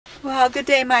Well, good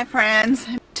day, my friends.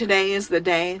 Today is the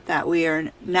day that we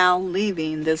are now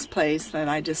leaving this place that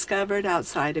I discovered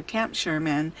outside of Camp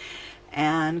Sherman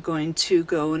and going to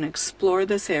go and explore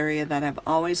this area that I've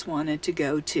always wanted to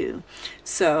go to.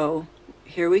 So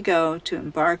here we go to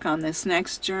embark on this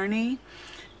next journey,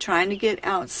 trying to get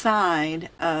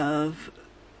outside of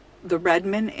the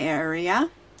Redmond area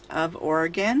of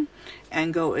Oregon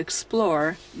and go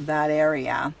explore that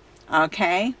area.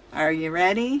 Okay, are you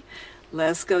ready?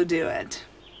 Let's go do it.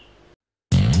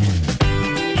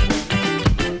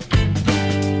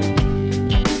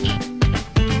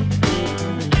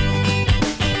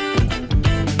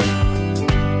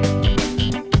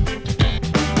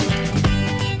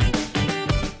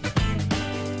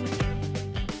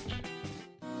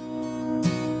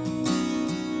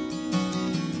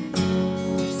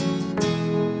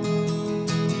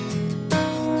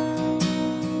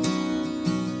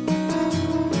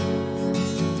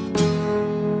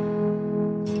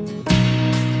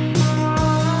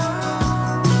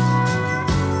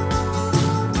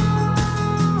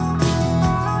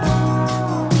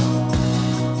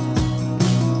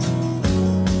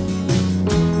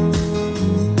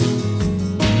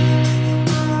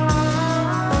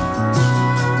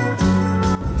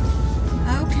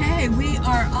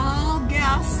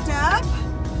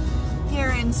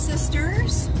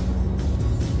 Sisters,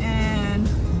 and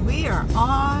we are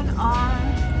on our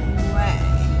way.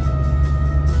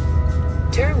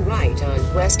 Turn right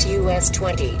on West US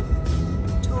 20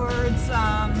 towards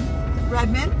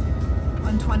Redmond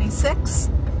 126.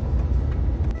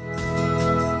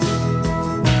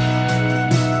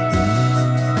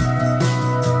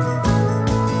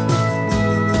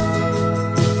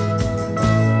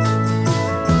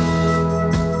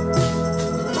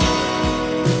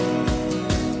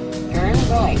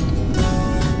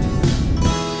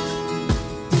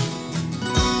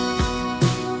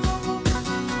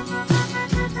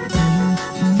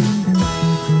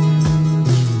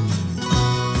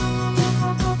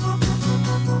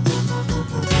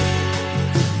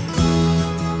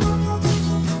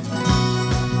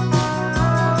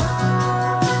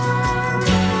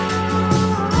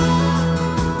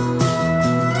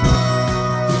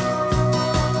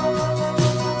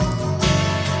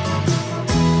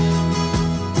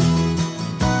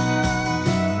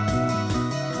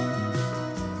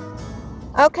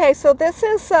 Okay, so this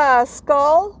is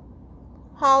Skull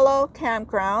Hollow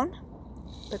Campground,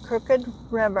 the Crooked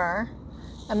River,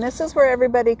 and this is where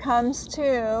everybody comes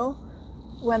to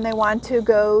when they want to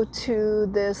go to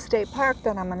the state park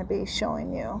that I'm going to be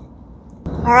showing you.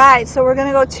 All right, so we're going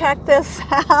to go check this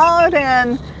out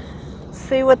and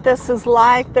see what this is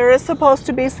like. There is supposed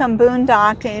to be some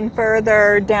boondocking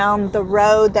further down the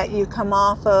road that you come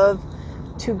off of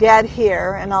to get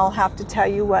here, and I'll have to tell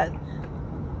you what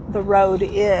the road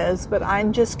is, but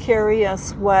I'm just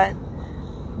curious what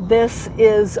this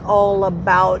is all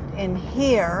about in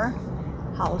here,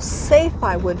 how safe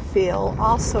I would feel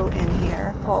also in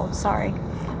here. Oh, sorry,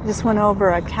 just went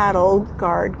over a cattle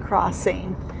guard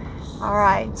crossing. All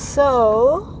right,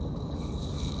 so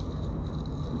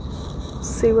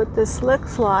see what this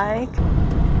looks like.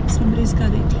 Somebody's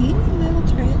got a teeny little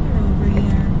trailer over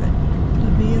here, but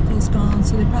the vehicle's gone,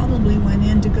 so they probably went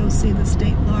in to go see the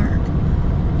state park.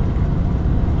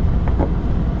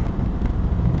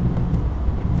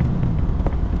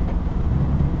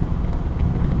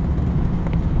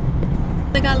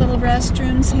 They got little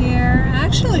restrooms here.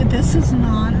 Actually, this is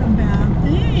not a bad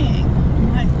thing.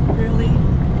 I might really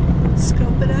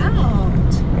scope it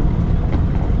out.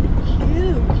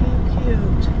 Cute, cute,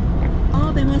 cute.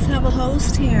 Oh, they must have a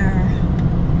host here.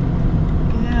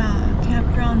 Yeah,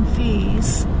 campground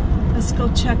fees. Let's go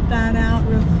check that out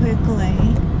real quickly.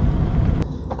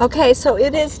 Okay, so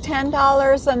it is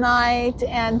 $10 a night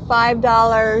and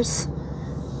 $5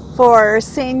 for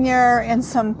senior and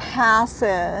some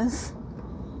passes.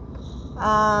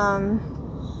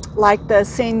 Like the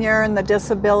senior and the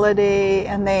disability,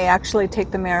 and they actually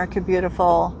take the America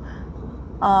Beautiful.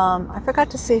 I forgot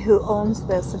to see who owns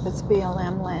this, if it's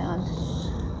BLM land.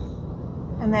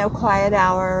 And they have quiet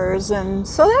hours, and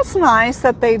so that's nice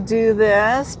that they do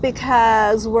this,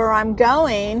 because where I'm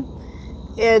going,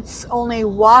 it's only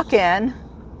walk-in,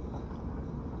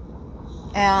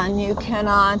 and you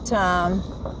cannot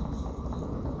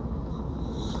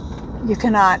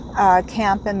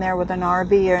camp in there with an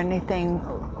RV or anything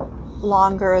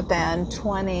longer than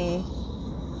 20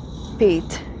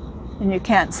 feet, and you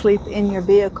can't sleep in your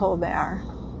vehicle there.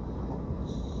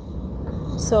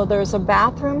 So there's a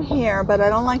bathroom here, but I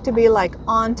don't like to be like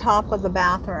on top of the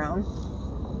bathroom.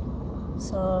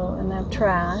 So, and they have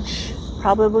trash.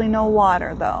 Probably no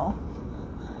water though.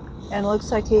 And it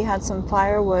looks like he had some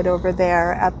firewood over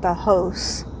there at the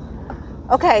house.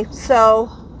 Okay, so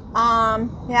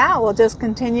yeah, we'll just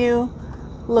continue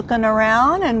looking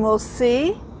around and we'll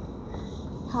see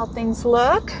how things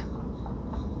look.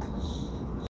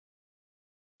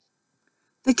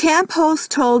 The camp host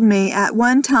told me at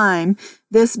one time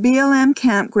this BLM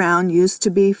campground used to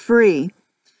be free,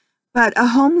 but a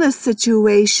homeless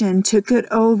situation took it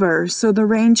over, so the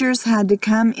rangers had to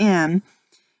come in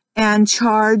and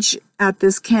charge at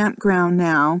this campground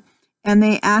now, and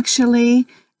they actually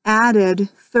added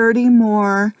 30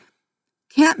 more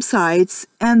campsites,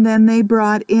 and then they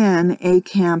brought in a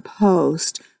camp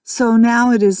host. So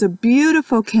now it is a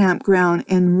beautiful campground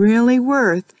and really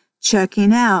worth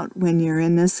checking out when you're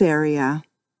in this area.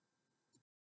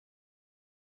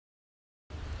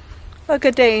 Well,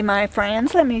 good day, my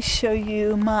friends. Let me show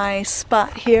you my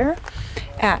spot here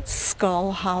at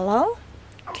Skull Hollow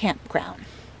Campground.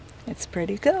 It's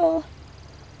pretty cool.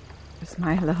 There's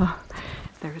Milo.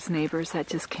 There's neighbors that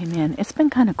just came in. It's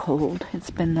been kind of cold. It's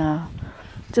been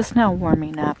just now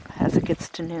warming up as it gets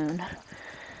to noon.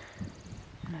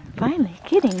 And I'm finally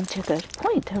getting to the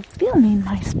point of filming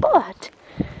my spot.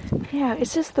 Yeah,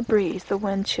 it's just the breeze. The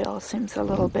wind chill seems a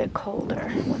little bit colder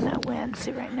when that wind.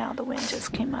 See, right now the wind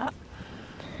just came up.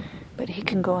 But he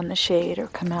can go in the shade or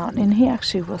come out. And he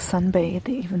actually will sunbathe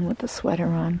even with the sweater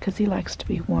on because he likes to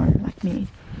be warm like me.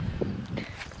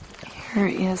 Here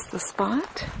is the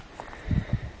spot.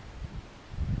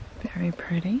 Very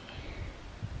pretty.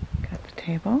 Got the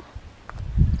table.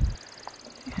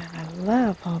 And I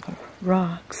love all the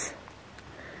rocks.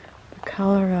 The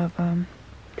color of them.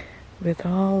 With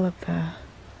all of the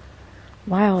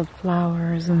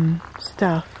wildflowers and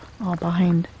stuff all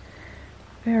behind.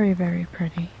 Very, very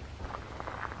pretty.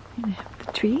 And we have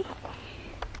the tree.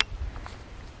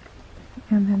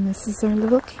 And then this is our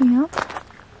little camp.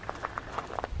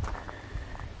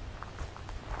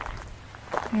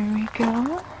 There we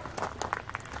go.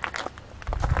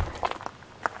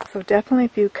 So definitely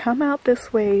if you come out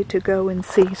this way to go and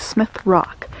see Smith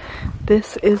Rock,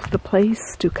 this is the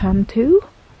place to come to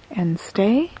and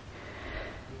stay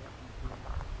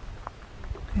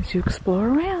as you explore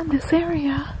around this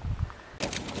area.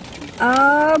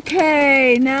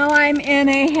 Okay, now I'm in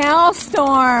a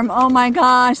hailstorm. Oh my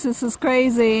gosh, this is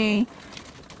crazy.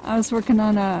 I was working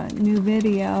on a new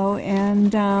video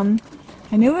and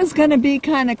I knew it was going to be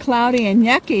kind of cloudy and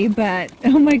yucky, but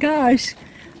oh my gosh,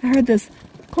 I heard this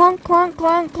clunk, clunk,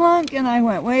 clunk, clunk, and I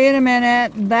went, wait a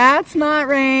minute, that's not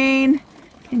rain.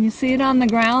 Can you see it on the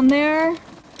ground there?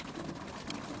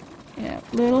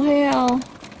 Yep, little hail.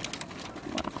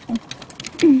 Wow.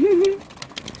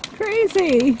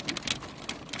 Crazy.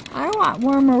 I want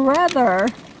warmer weather.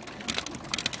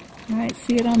 Alright,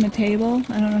 see it on the table?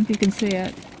 I don't know if you can see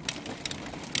it.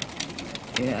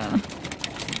 Yeah.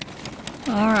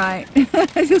 Alright.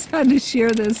 I just had to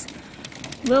share this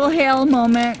little hail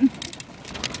moment.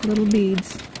 Little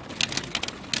beads.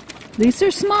 These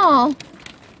are small.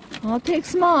 I'll take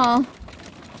small.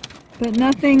 But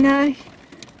nothing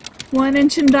 1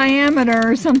 inch in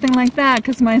diameter or something like that,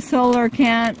 because my solar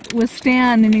can't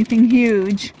withstand anything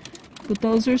huge. But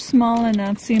those are small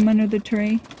enough. See them under the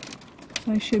tree?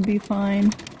 So I should be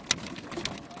fine.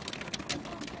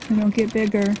 They don't get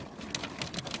bigger.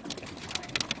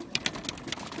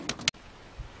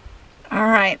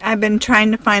 Alright, I've been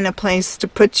trying to find a place to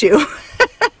put you.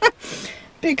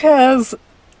 Because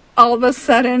all of a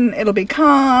sudden it'll be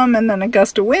calm and then a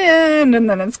gust of wind and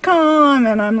then it's calm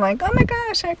and I'm like, oh my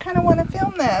gosh, I kind of want to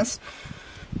film this.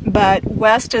 But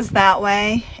west is that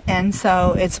way, and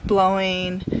so it's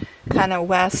blowing kind of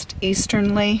west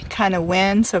easternly kind of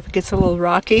wind, so if it gets a little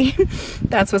rocky,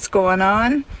 that's what's going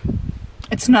on.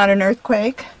 It's not an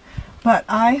earthquake, but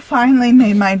I finally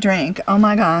made my drink. Oh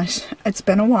my gosh, it's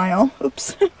been a while.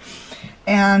 Oops.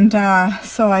 And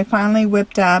so I finally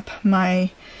whipped up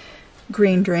my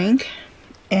green drink,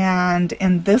 and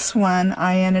in this one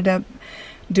I ended up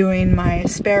doing my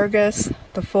asparagus,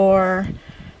 the 4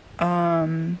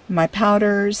 my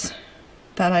powders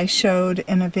that I showed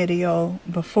in a video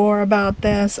before about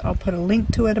this. I'll put a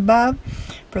link to it above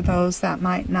for those that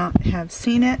might not have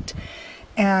seen it.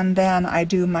 And then I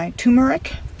do my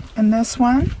turmeric in this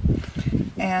one,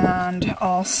 and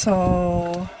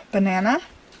also banana,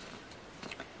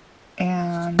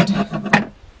 and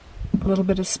a little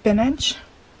bit of spinach.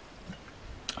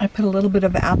 I put a little bit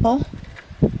of apple,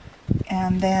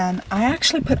 and then I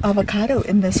actually put avocado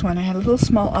in this one. I had little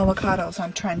small avocados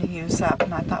I'm trying to use up,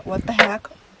 and I thought, what the heck,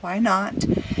 why not?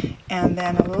 And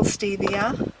then a little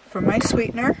stevia for my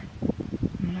sweetener.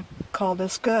 I'm going to call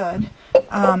this good.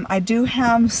 I do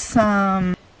have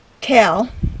some kale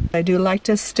I do like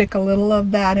to stick a little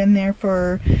of that in there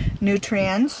for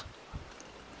nutrients.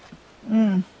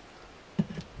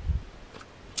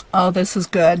 Oh, this is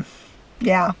good.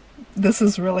 Yeah, this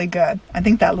is really good. I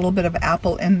think that little bit of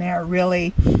apple in there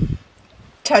really,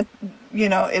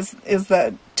 is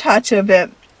the touch of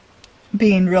it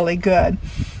being really good.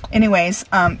 Anyways,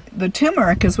 the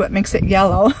turmeric is what makes it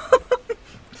yellow.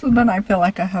 So then I feel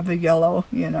like I have a yellow,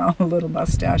 a little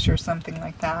mustache or something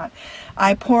like that.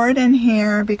 I pour it in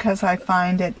here because I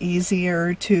find it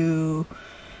easier to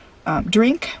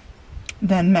drink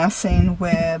than messing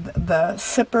with the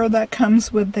sipper that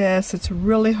comes with this. It's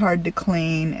really hard to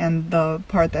clean, and the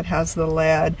part that has the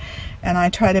lid. And I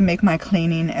try to make my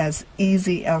cleaning as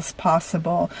easy as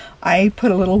possible. I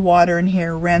put a little water in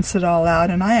here, rinse it all out,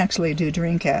 and I actually do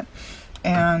drink it.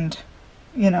 And,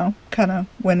 kind of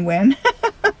win-win.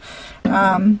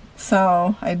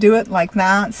 So I do it like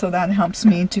that, so that helps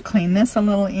me to clean this a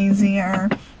little easier.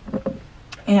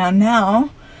 And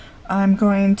now I'm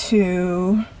going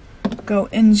to go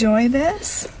enjoy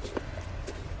this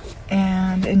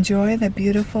and enjoy the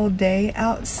beautiful day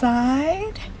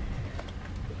outside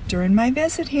during my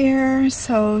visit here.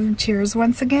 So cheers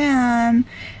once again,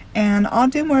 and I'll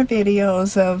do more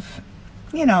videos of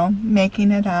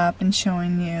making it up and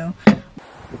showing you.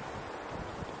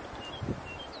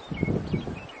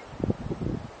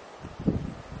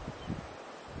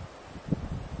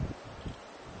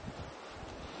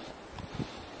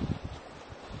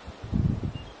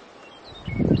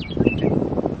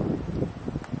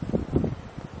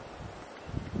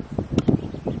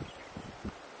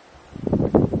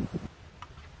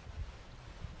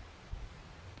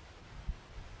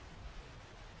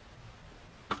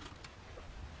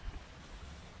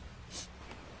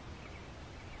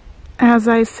 As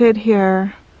I sit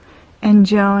here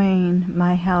enjoying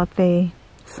my healthy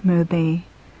smoothie,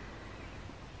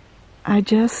 I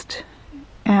just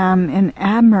am in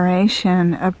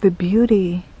admiration of the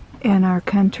beauty in our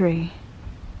country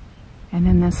and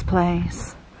in this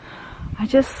place. I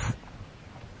just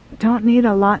don't need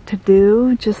a lot to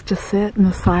do, just to sit in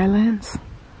the silence,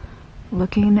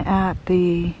 looking at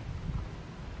the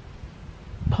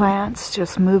plants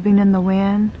just moving in the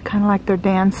wind, kind of like they're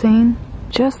dancing.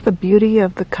 Just the beauty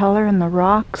of the color in the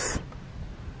rocks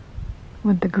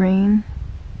with the green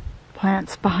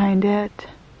plants behind it.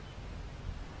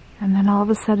 And then all of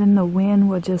a sudden the wind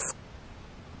will just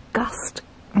gust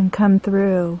and come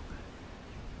through.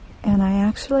 And I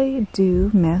actually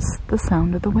do miss the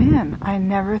sound of the wind. I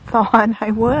never thought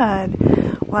I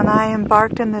would. When I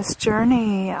embarked on this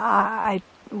journey, I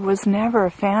was never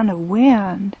a fan of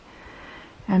wind,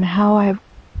 and how I've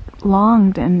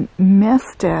longed and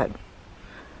missed it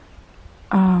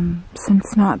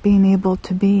since not being able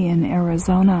to be in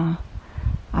Arizona.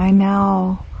 I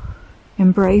now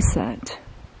embrace it.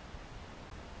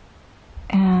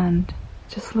 And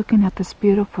just looking at this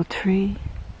beautiful tree,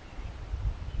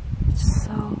 it's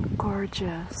so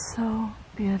gorgeous, so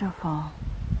beautiful.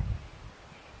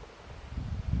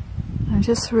 I'm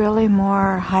just really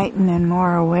more heightened and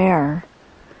more aware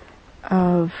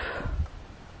of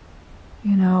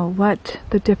what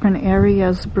the different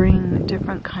areas bring,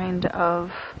 different kind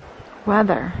of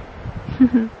weather.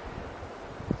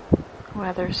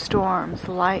 Weather, storms,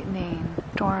 lightning,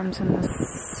 storms in the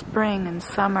spring and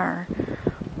summer,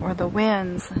 or the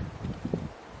winds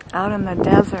out in the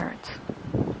desert.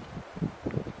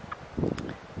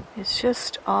 It's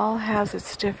just all has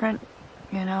its different,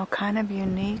 kind of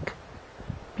unique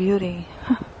beauty.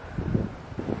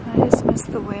 I just miss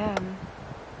the wind.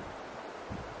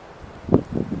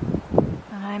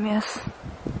 And I miss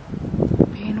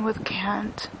being with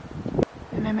Kent.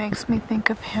 And it makes me think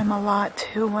of him a lot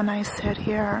too when I sit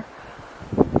here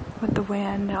with the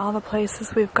wind. All the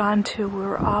places we've gone to, we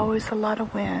were always a lot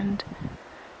of wind.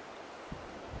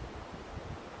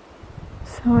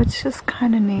 So it's just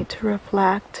kind of neat to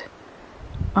reflect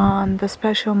on the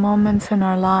special moments in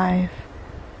our life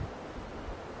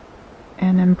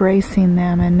and embracing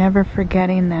them and never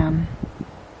forgetting them.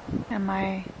 And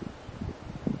my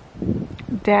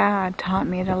dad taught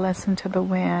me to listen to the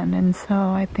wind, and so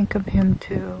I think of him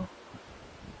too.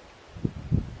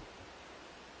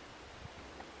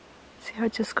 See how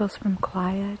it just goes from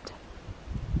quiet,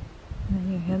 and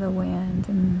then you hear the wind,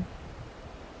 and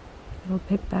it'll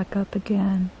pick back up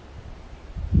again.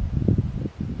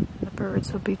 The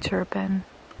birds will be chirping.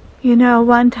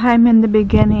 One time in the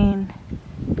beginning,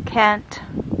 Kent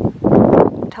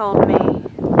told me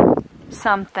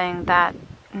something that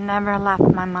never left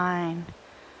my mind.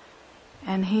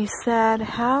 And he said,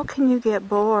 how can you get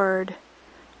bored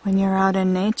when you're out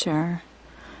in nature?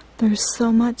 There's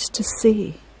so much to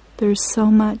see. There's so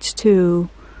much to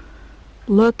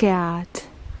look at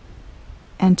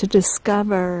and to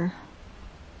discover.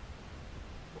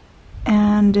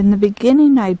 And in the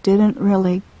beginning I didn't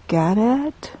really get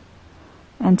it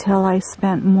until I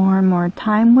spent more and more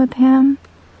time with him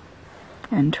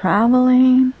and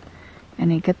traveling,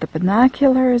 and he'd get the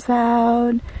binoculars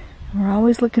out. We're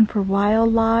always looking for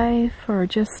wildlife or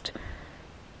just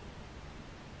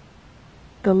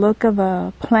the look of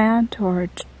a plant or,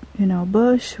 you know,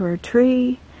 bush or a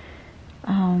tree.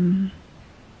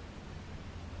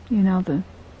 You know, the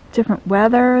different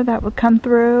weather that would come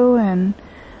through, and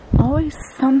always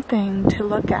something to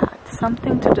look at,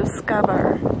 something to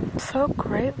discover. I'm so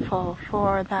grateful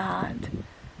for that.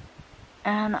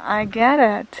 And I get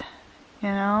it, you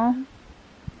know.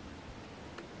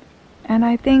 And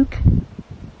I think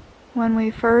when we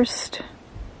first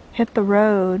hit the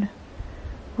road,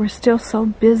 we're still so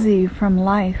busy from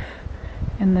life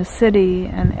in the city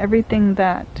and everything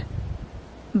that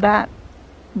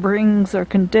brings or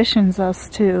conditions us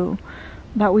to,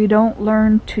 that we don't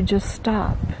learn to just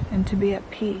stop and to be at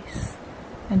peace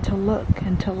and to look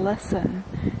and to listen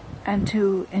and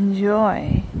to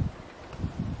enjoy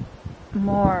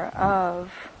more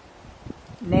of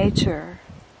nature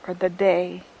or the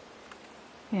day,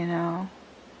 you know.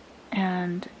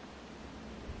 And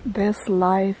this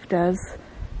life does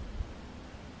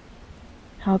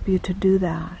help you to do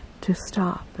that, to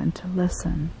stop and to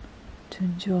listen, to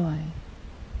enjoy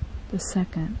the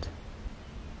second,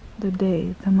 the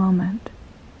day, the moment.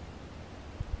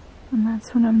 And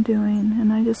that's what I'm doing,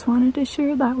 and I just wanted to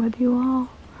share that with you all.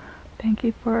 Thank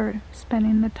you for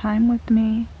spending the time with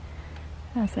me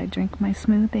as I drink my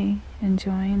smoothie,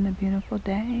 enjoying the beautiful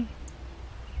day.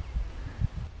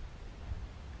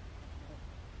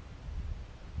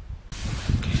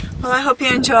 Well, I hope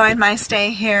you enjoyed my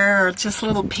stay here, or just a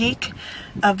little peek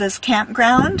of this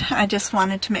campground. I just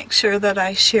wanted to make sure that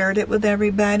I shared it with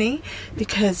everybody,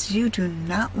 because you do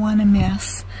not want to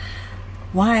miss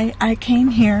why I came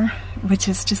here, which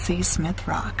is to see Smith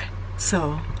Rock.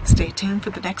 So stay tuned for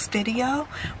the next video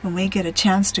when we get a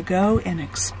chance to go and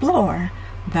explore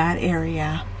that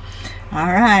area.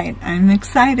 Alright, I'm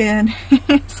excited.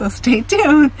 So stay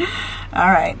tuned.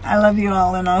 Alright, I love you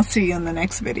all, and I'll see you in the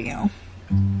next video.